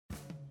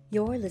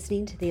You're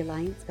listening to the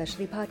Alliance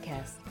Specialty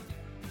Podcast,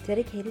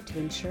 dedicated to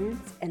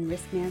insurance and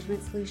risk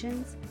management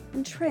solutions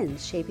and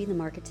trends shaping the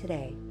market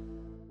today.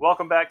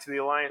 Welcome back to the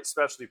Alliance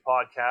Specialty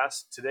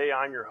Podcast. Today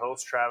I'm your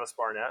host, Travis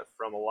Barnett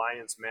from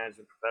Alliance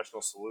Management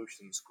Professional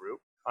Solutions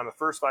Group. I'm a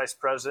First Vice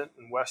President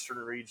and Western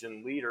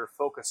Region leader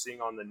focusing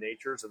on the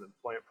natures of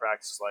employment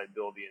practices,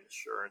 liability,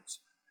 insurance,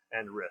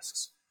 and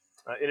risks.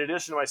 In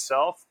addition to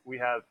myself, we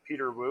have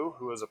Peter Wu,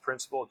 who is a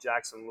principal at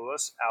Jackson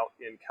Lewis out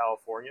in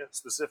California,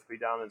 specifically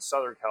down in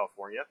Southern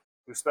California,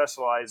 who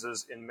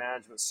specializes in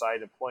management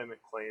side employment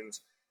claims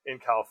in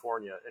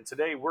California. And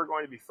today we're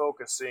going to be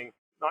focusing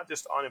not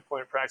just on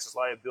employment practices,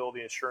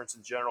 liability, insurance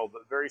in general,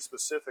 but very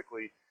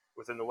specifically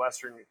within the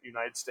Western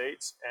United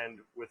States and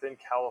within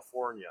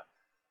California,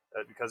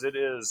 because it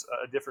is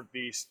a different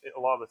beast a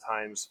lot of the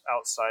times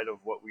outside of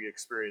what we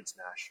experience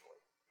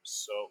nationally.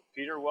 So,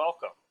 Peter,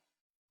 welcome.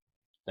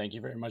 Thank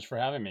you very much for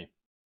having me.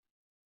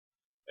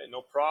 Hey,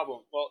 no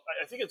problem. Well,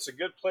 I think it's a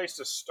good place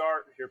to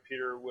start here,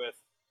 Peter, with,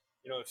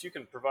 if you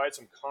can provide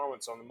some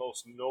comments on the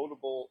most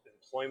notable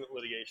employment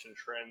litigation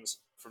trends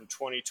from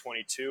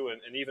 2022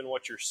 and even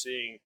what you're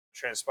seeing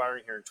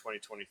transpiring here in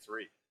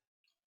 2023.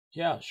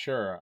 Yeah,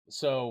 sure.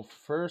 So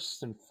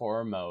first and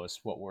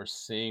foremost, what we're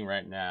seeing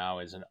right now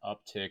is an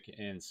uptick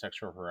in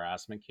sexual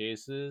harassment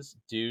cases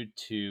due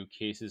to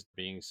cases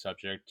being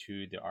subject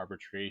to the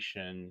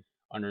arbitration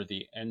under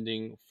the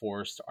Ending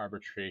Forced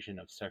Arbitration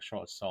of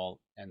Sexual Assault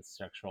and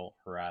Sexual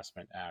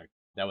Harassment Act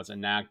that was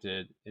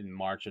enacted in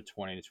March of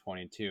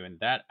 2022. And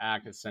that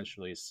act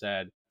essentially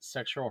said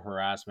sexual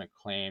harassment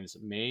claims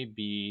may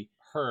be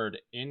heard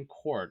in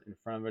court in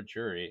front of a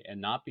jury and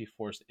not be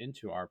forced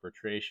into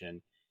arbitration,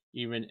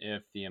 even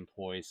if the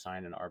employee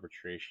signed an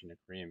arbitration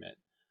agreement.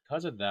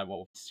 Because of that, what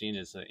we've seen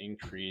is an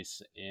increase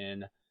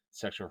in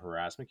sexual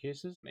harassment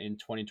cases. In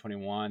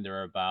 2021, there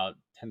were about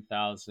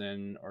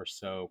 10,000 or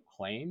so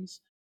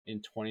claims. In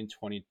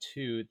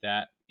 2022,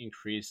 that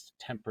increased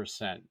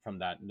 10% from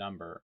that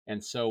number.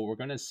 And so we're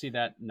going to see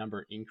that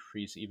number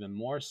increase even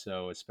more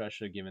so,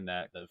 especially given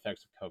that the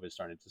effects of COVID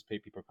starting to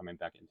anticipate people coming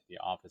back into the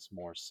office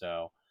more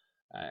so.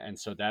 And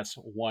so that's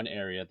one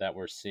area that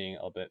we're seeing a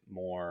little bit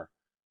more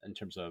in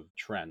terms of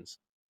trends.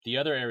 The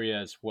other area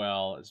as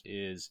well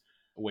is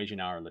wage and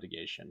hour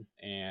litigation.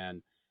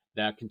 And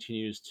that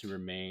continues to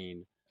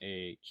remain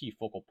a key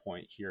focal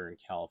point here in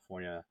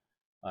California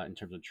in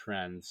terms of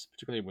trends,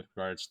 particularly with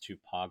regards to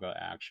PAGA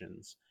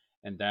actions.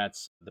 And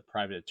that's the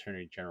Private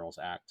Attorney General's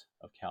Act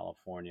of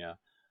California.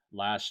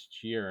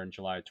 Last year, in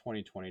July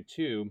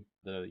 2022,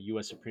 the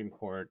U.S. Supreme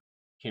Court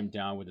came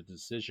down with a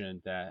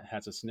decision that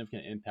has a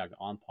significant impact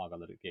on PAGA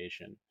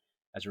litigation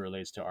as it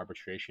relates to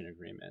arbitration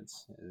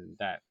agreements. In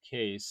that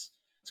case,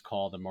 it's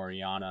called the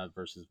Mariana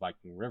versus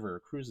Viking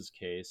River Cruises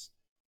case.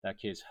 That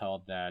case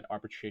held that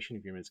arbitration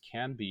agreements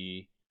can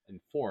be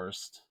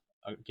enforced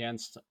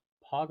against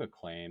PAGA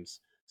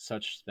claims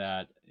such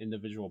that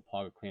individual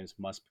PAGA claims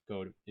must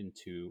go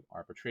into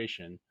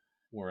arbitration,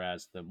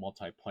 whereas the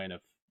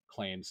multi-plaintiff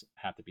claims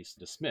have to be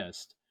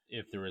dismissed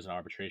if there is an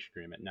arbitration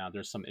agreement. Now,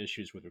 there's some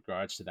issues with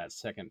regards to that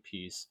second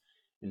piece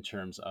in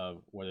terms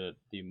of whether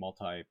the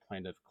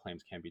multi-plaintiff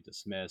claims can be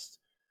dismissed.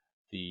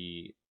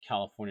 The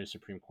California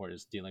Supreme Court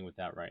is dealing with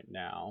that right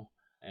now.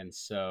 And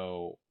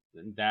so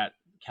that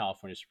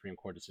California Supreme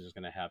Court decision is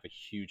going to have a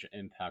huge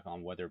impact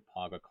on whether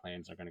PAGA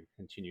claims are going to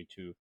continue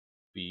to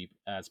be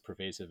as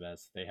pervasive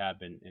as they have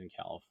been in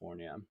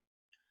California.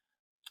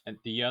 And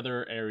the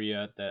other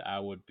area that I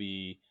would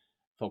be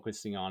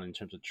focusing on in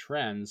terms of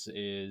trends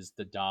is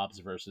the Dobbs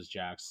versus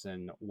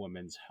Jackson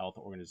Women's Health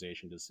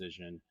Organization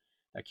decision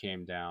that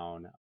came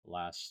down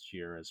last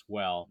year as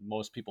well.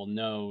 Most people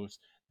know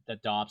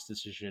that Dobbs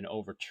decision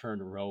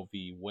overturned Roe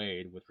v.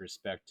 Wade with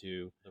respect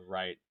to the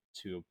right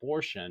to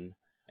abortion.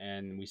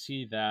 And we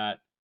see that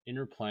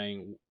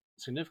interplaying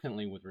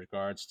significantly with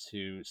regards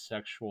to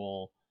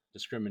sexual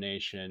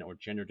discrimination or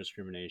gender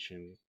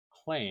discrimination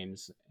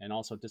claims and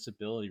also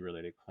disability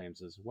related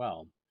claims as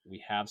well.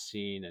 We have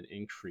seen an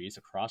increase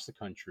across the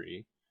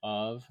country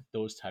of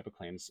those type of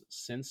claims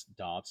since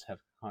Dobbs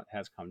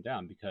has come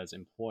down because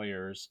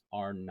employers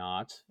are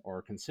not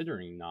or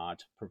considering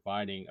not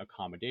providing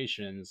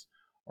accommodations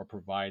or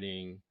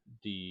providing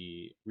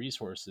the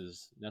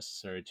resources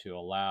necessary to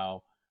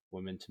allow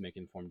women to make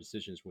informed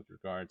decisions with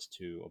regards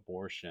to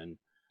abortion.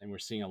 And we're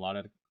seeing a lot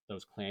of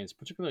those claims,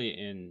 particularly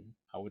in,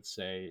 I would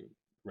say,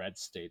 red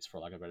states, for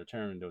lack of a better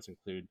term. Those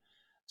include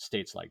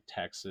states like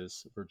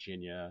Texas,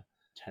 Virginia,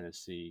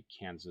 Tennessee,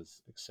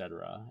 Kansas,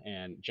 etc.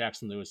 And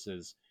Jackson Lewis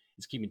is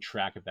keeping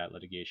track of that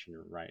litigation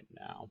right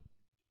now.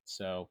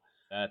 So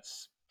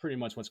that's pretty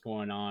much what's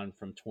going on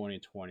from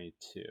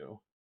 2022.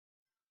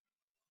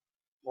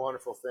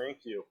 Wonderful, thank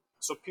you.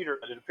 So Peter,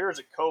 it appears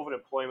that COVID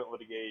employment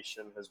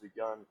litigation has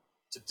begun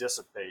to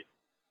dissipate.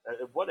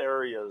 What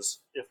areas,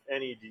 if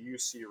any, do you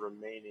see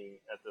remaining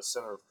at the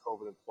center of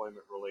COVID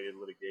employment-related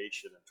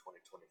litigation in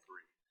 2023?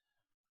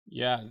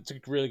 Yeah, it's a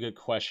really good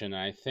question.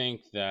 I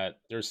think that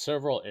there's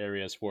several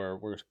areas where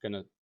we're going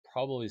to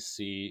probably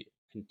see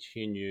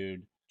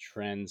continued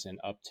trends and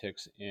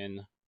upticks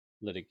in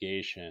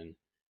litigation.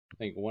 I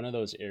think one of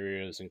those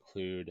areas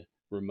include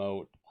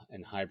remote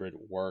and hybrid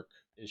work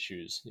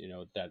issues,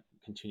 that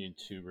continue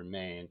to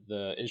remain.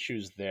 The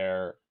issues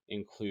there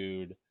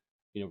include,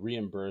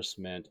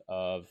 reimbursement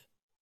of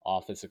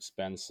office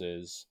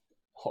expenses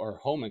or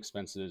home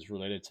expenses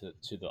related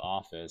to the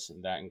office.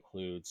 And that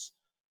includes,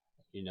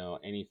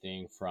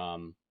 anything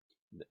from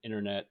the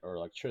internet or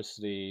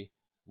electricity.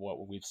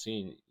 What we've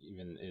seen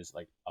even is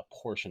like a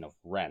portion of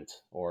rent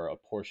or a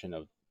portion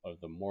of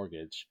the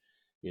mortgage.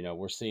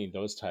 We're seeing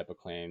those type of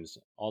claims.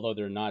 Although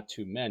they're not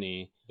too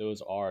many,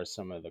 those are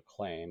some of the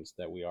claims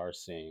that we are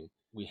seeing.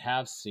 We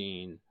have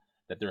seen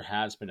that there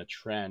has been a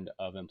trend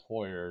of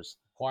employers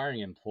requiring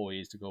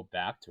employees to go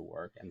back to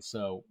work. And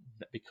so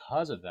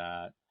because of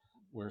that,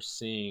 we're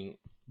seeing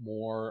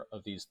more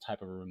of these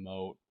type of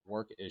remote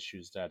work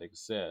issues that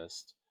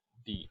exist.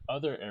 The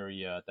other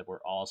area that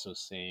we're also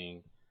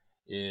seeing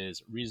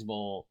is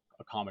reasonable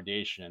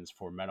accommodations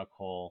for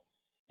medical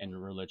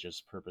and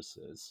religious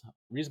purposes.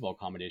 Reasonable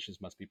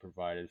accommodations must be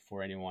provided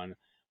for anyone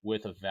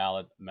with a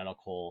valid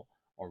medical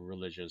or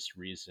religious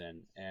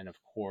reason. And of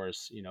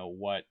course,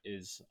 what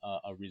is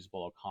a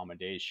reasonable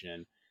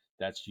accommodation?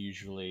 That's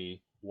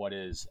usually what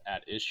is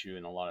at issue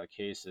in a lot of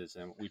cases.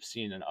 And we've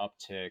seen an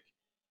uptick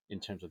in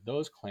terms of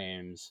those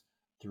claims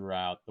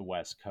throughout the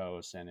West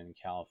Coast and in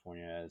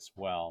California as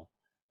well.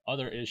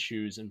 Other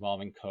issues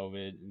involving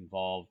COVID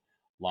involve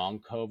long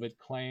COVID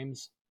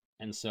claims.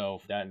 And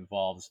so that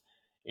involves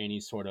any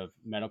sort of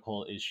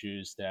medical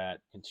issues that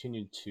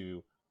continue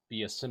to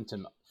be a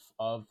symptom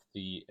of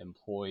the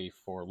employee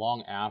for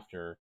long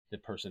after the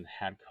person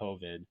had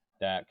COVID.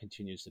 That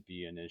continues to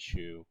be an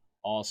issue.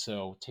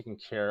 Also, taking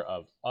care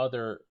of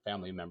other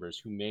family members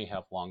who may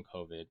have long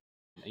COVID.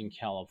 In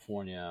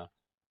California,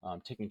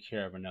 taking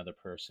care of another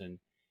person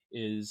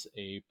is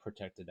a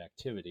protected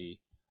activity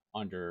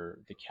under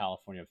the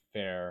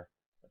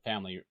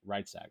Family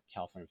Rights Act,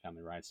 California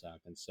Family Rights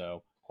Act. And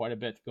so quite a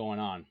bit going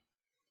on.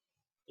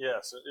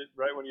 Yes,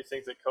 right when you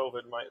think that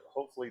COVID might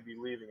hopefully be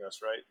leaving us,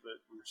 right, that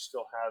we're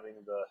still having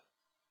the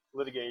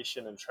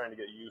litigation and trying to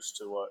get used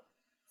to what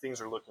things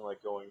are looking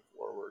like going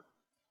forward.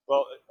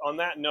 Well, on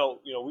that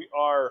note, we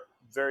are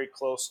very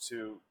close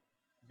to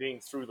being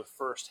through the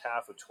first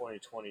half of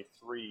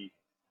 2023.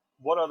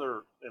 What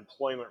other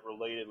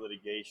employment-related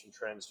litigation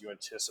trends do you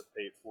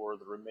anticipate for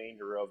the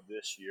remainder of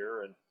this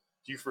year? And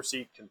do you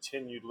foresee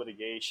continued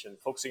litigation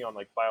focusing on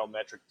like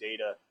biometric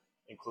data,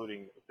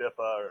 including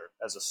BIPA,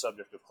 as a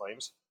subject of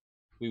claims?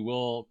 We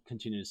will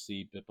continue to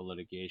see BIPA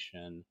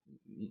litigation,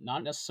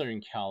 not necessarily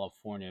in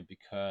California,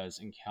 because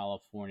in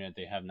California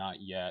they have not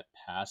yet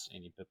passed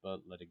any BIPA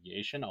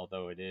litigation,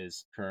 although it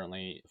is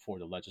currently for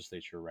the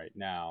legislature right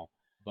now.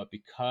 But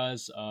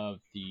because of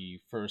the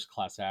first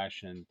class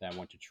action that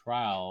went to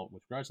trial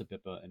with regards to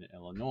BIPA in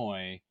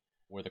Illinois,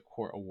 where the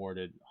court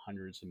awarded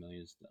hundreds of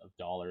millions of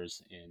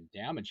dollars in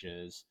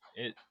damages,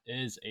 it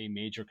is a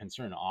major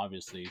concern,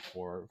 obviously,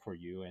 for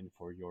you and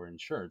for your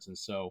insureds. And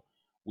so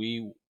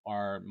we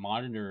are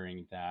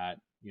monitoring that.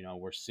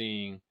 We're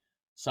seeing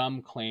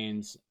some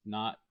claims,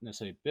 not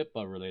necessarily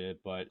BIPA related,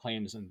 but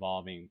claims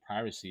involving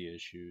privacy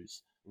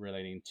issues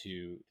relating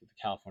to the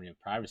California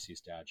privacy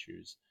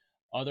statutes.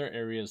 Other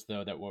areas,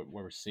 though, that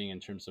we're seeing in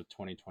terms of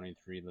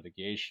 2023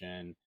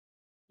 litigation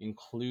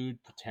include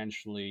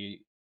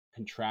potentially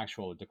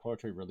contractual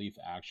declaratory relief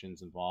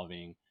actions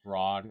involving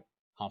broad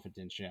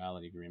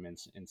confidentiality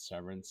agreements and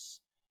severance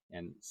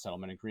and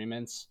settlement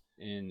agreements.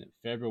 In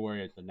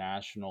February, the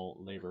National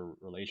Labor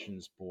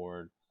Relations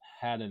Board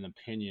had an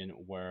opinion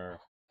where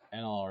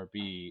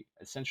NLRB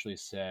essentially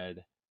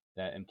said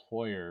that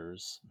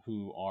employers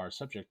who are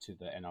subject to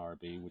the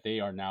NLRB, they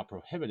are now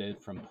prohibited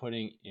from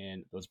putting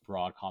in those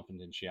broad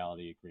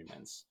confidentiality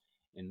agreements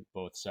in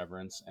both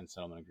severance and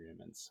settlement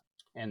agreements.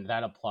 And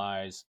that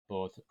applies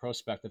both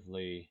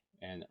prospectively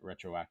and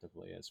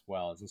retroactively as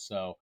well. And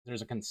so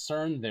there's a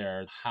concern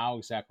there. How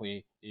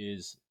exactly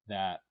is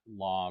that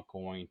law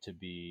going to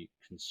be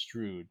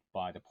construed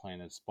by the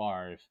plaintiff's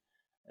bar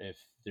if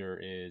there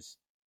is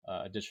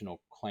additional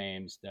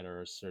claims that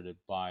are asserted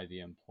by the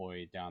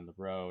employee down the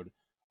road?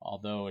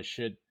 Although it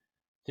should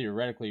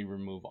theoretically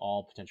remove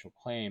all potential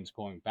claims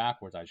going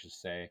backwards, I should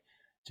say,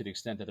 to the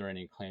extent that there are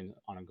any claims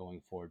on a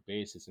going forward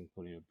basis,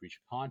 including a breach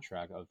of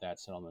contract of that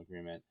settlement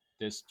agreement,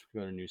 this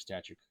particular new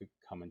statute could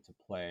come into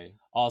play.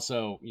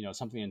 Also,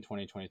 something in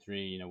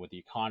 2023, with the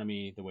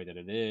economy the way that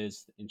it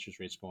is, interest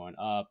rates going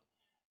up,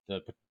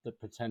 the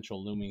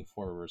potential looming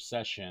for a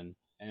recession,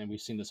 and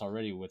we've seen this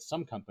already with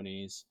some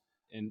companies,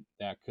 and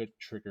that could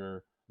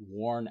trigger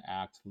WARN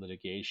Act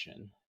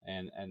litigation.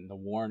 And the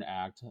WARN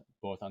Act,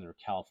 both under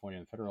California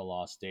and federal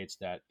law, states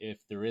that if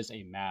there is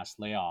a mass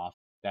layoff,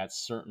 that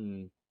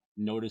certain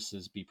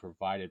notices be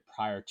provided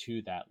prior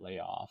to that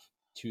layoff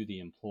to the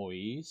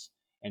employees,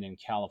 and in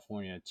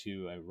California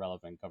to a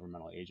relevant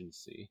governmental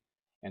agency.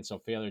 And so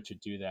failure to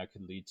do that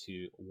could lead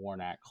to WARN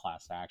Act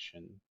class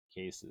action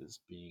cases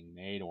being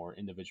made or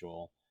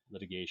individual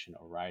litigation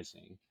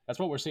arising. That's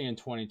what we're seeing in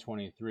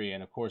 2023.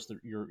 And of course,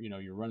 your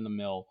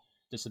run-of-the-mill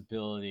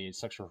disability,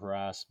 sexual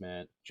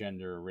harassment,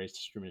 gender, race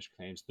discrimination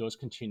claims, those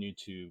continue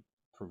to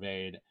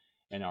pervade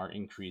and are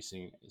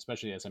increasing,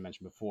 especially as I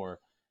mentioned before,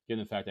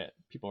 given the fact that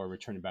people are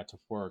returning back to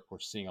work, we're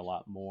seeing a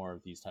lot more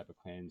of these type of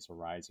claims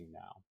arising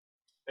now.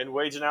 And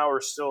wage and hour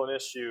is still an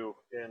issue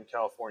in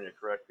California,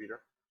 correct,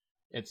 Peter?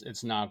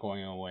 It's not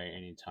going away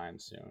anytime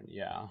soon.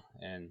 Yeah,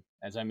 and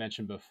as I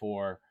mentioned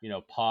before,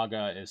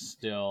 PAGA is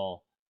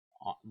still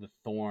the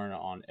thorn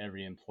on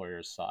every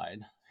employer's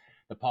side.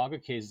 The PAGA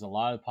cases, a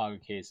lot of the PAGA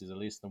cases, at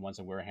least the ones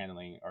that we're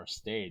handling, are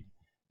stayed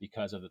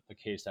because of the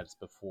case that's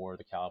before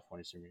the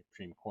California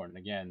Supreme Court. And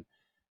again,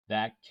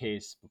 that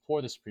case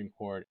before the Supreme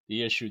Court,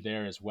 the issue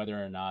there is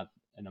whether or not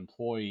an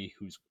employee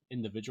whose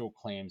individual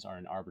claims are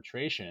in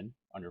arbitration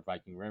under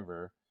Viking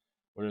River,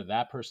 whether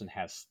that person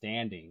has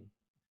standing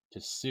to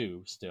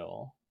sue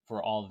still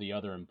for all the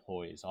other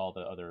employees, all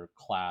the other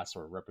class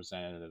or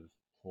representative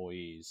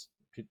employees,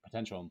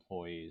 potential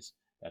employees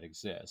that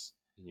exist.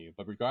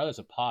 But regardless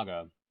of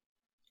PAGA,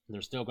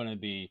 there's still going to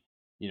be,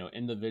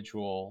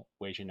 individual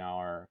wage and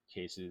hour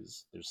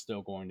cases. There's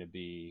still going to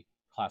be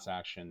class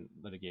action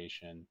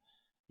litigation,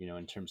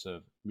 in terms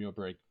of meal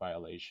break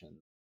violation,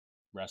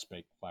 rest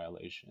break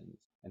violations,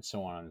 and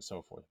so on and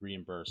so forth.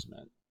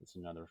 Reimbursement is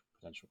another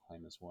potential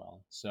claim as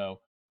well. So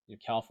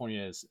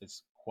California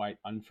is quite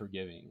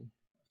unforgiving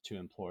to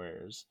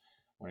employers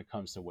when it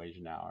comes to wage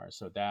and hour.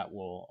 So that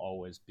will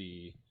always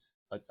be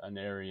an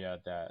area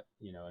that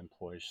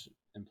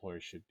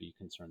employers should be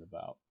concerned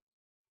about.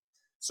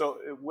 So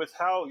with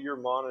how you're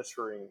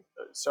monitoring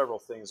several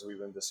things we've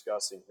been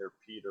discussing here,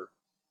 Peter,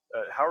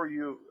 how are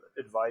you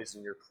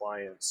advising your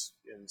clients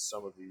in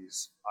some of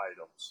these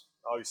items?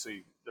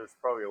 Obviously, there's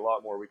probably a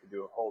lot more. We could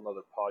do a whole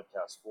nother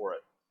podcast for it.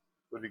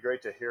 It would be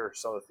great to hear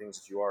some of the things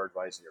that you are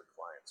advising your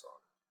clients on.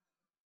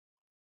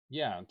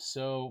 Yeah,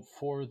 so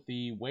for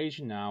the wage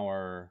and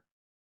hour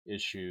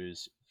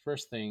issues,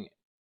 first thing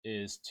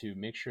is to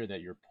make sure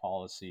that your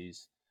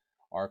policies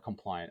are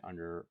compliant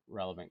under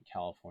relevant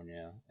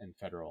California and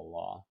federal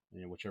law,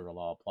 whichever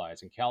law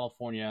applies. In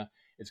California,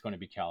 it's going to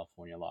be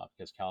California law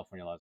because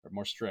California laws are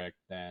more strict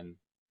than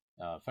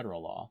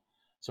federal law.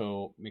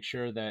 So make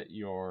sure that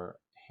your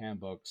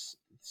handbooks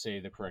say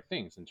the correct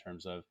things in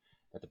terms of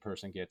that the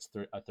person gets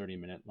a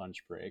 30-minute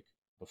lunch break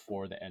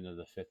before the end of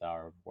the 5th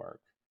hour of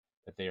work,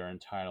 that they are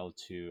entitled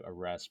to a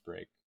rest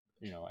break,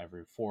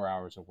 every 4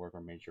 hours of work or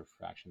major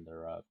fraction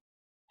thereof.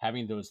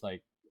 Having those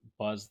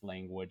buzz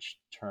language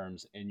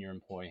terms in your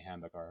employee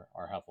handbook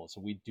are helpful. So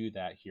we do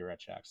that here at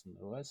Jackson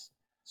Lewis.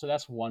 So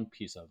that's one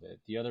piece of it.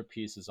 The other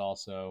piece is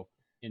also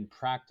in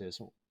practice,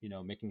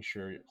 making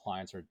sure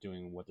clients are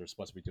doing what they're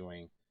supposed to be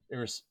doing,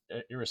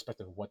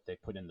 irrespective of what they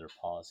put in their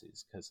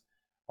policies. Because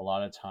a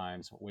lot of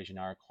times wage and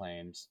hour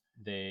claims,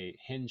 they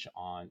hinge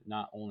on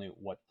not only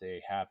what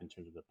they have in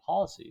terms of their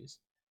policies,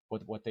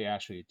 but what they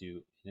actually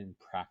do in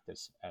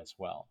practice as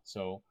well.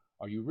 So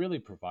are you really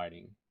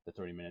providing the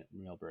 30-minute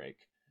meal break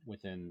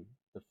within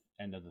the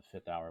end of the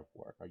 5th hour of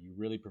work? Are you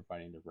really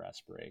providing the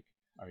rest break?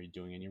 Are you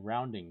doing any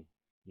rounding,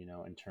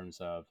 in terms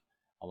of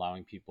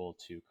allowing people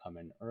to come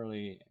in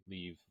early,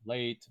 leave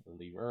late, or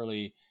leave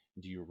early?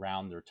 Do you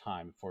round their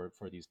time for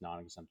these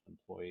non-exempt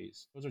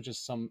employees? Those are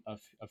just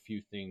a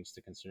few things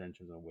to consider in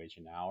terms of wage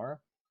and hour.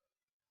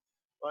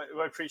 Well,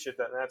 I appreciate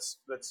that. And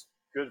that's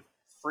good,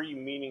 free,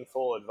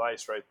 meaningful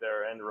advice right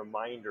there, and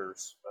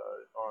reminders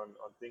on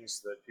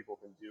things that people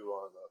can do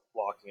on the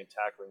blocking and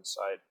tackling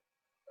side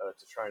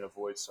to try and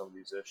avoid some of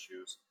these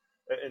issues.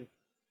 And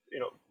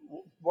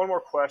one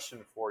more question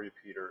for you,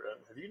 Peter.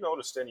 Have you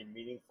noticed any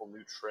meaningful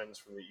new trends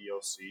from the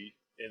EOC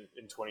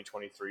in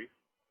 2023?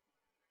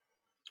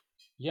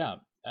 Yeah,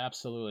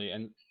 absolutely.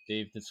 And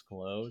they've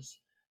disclosed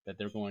that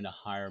they're going to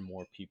hire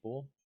more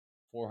people,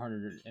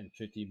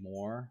 450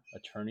 more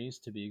attorneys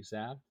to be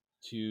exact,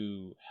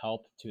 to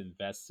help to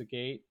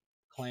investigate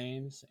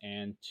claims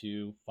and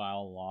to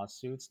file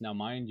lawsuits. Now,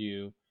 mind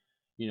you,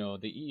 the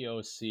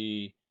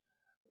EOC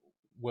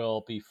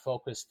will be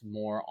focused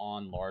more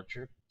on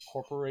larger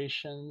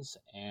corporations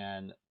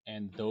and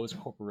those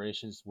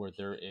corporations where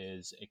there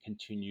is a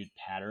continued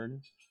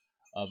pattern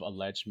of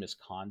alleged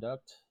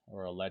misconduct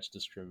or alleged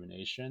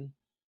discrimination.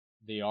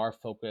 They are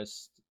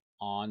focused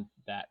on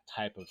that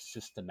type of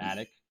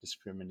systematic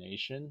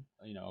discrimination,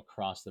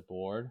 across the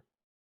board.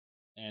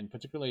 And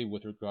particularly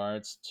with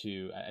regards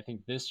to, I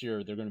think this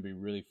year they're going to be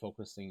really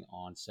focusing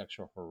on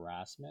sexual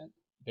harassment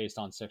based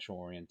on sexual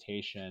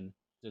orientation.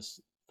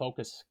 This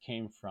focus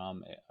came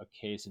from a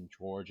case in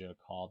Georgia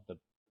called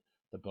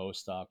the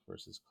Bostock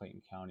versus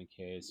Clayton County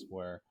case,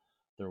 where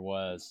there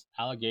was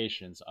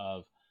allegations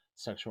of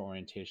sexual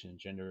orientation and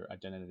gender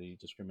identity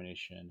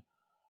discrimination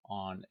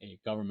on a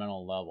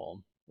governmental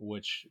level,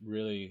 which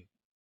really,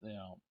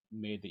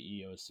 made the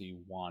EOC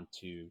want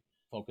to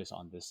focus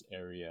on this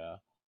area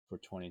for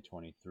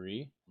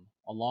 2023,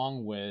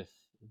 along with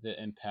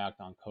the impact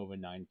on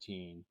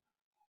COVID-19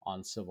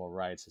 on civil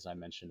rights, as I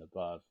mentioned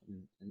above,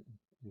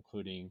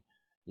 including,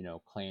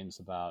 claims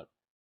about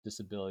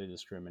disability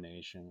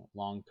discrimination,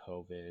 long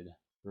COVID,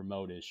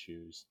 remote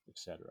issues,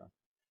 etc.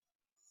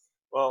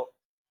 Well,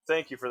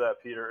 thank you for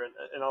that, Peter.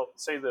 And I'll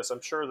say this: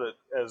 I'm sure that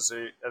as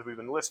we've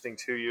been listening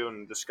to you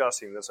and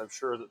discussing this, I'm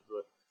sure that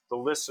the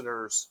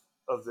listeners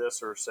of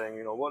this are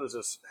saying, what does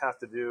this have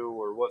to do,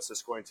 or what's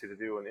this going to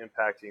do in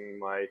impacting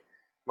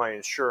my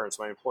insurance,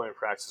 my employment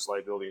practices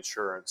liability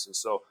insurance. And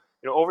so,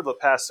 over the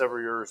past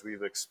several years,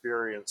 we've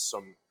experienced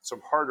some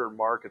harder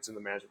markets in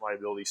the management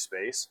liability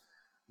space,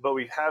 but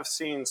we have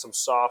seen some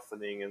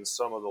softening in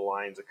some of the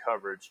lines of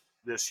coverage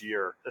this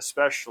year,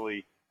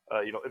 especially,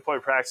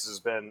 employment practice has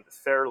been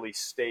fairly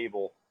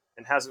stable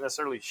and hasn't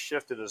necessarily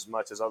shifted as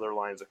much as other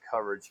lines of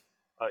coverage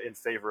in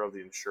favor of the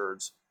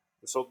insureds.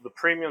 And so the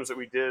premiums that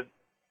we did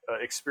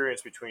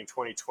experience between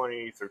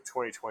 2020 through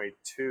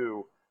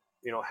 2022,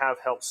 have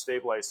helped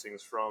stabilize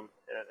things from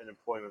an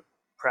employment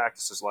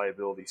practices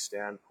liability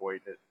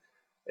standpoint.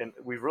 And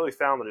we've really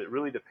found that it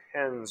really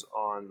depends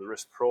on the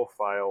risk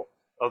profile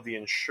of the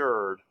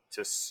insured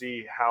to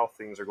see how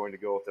things are going to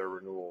go with their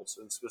renewals.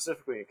 And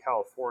specifically in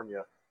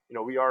California,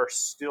 we are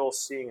still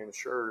seeing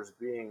insurers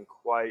being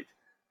quite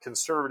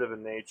conservative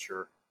in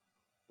nature,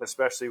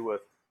 especially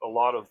with a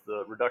lot of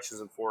the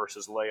reductions in force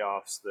as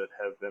layoffs that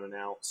have been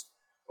announced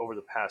over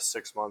the past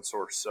 6 months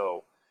or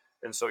so.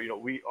 And so,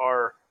 we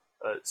are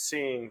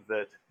seeing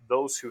that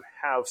those who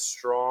have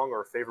strong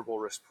or favorable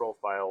risk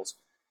profiles,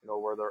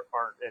 where there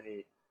aren't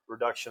any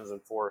reductions in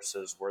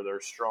forces, where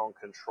there's strong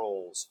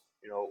controls,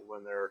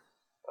 when there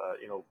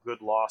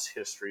good loss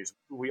histories,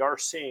 we are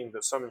seeing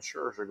that some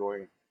insurers are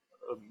going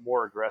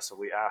more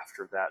aggressively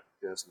after that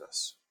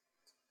business.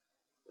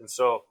 And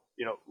so,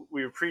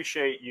 we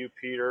appreciate you,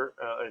 Peter,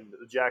 and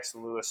the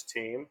Jackson Lewis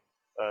team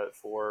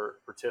for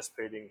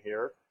participating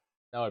here.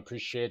 No, I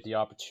appreciate the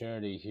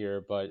opportunity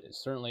here, but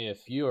certainly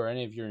if you or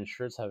any of your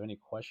insureds have any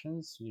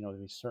questions, we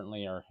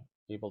certainly are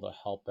able to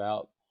help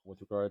out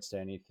with regards to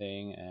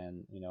anything,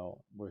 and,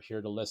 we're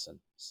here to listen.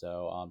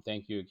 So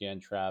thank you again,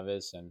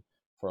 Travis, and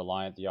for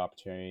Alliant the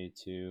opportunity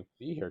to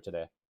be here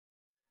today.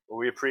 Well,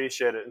 we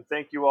appreciate it. And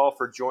thank you all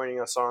for joining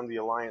us on the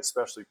Alliance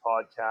Specialty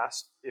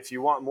Podcast. If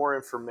you want more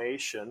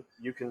information,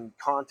 you can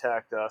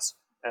contact us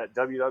at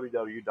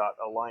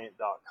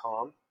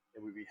www.alliant.com,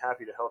 and we'd be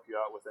happy to help you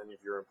out with any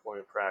of your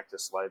employment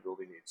practice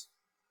liability needs.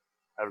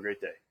 Have a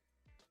great day.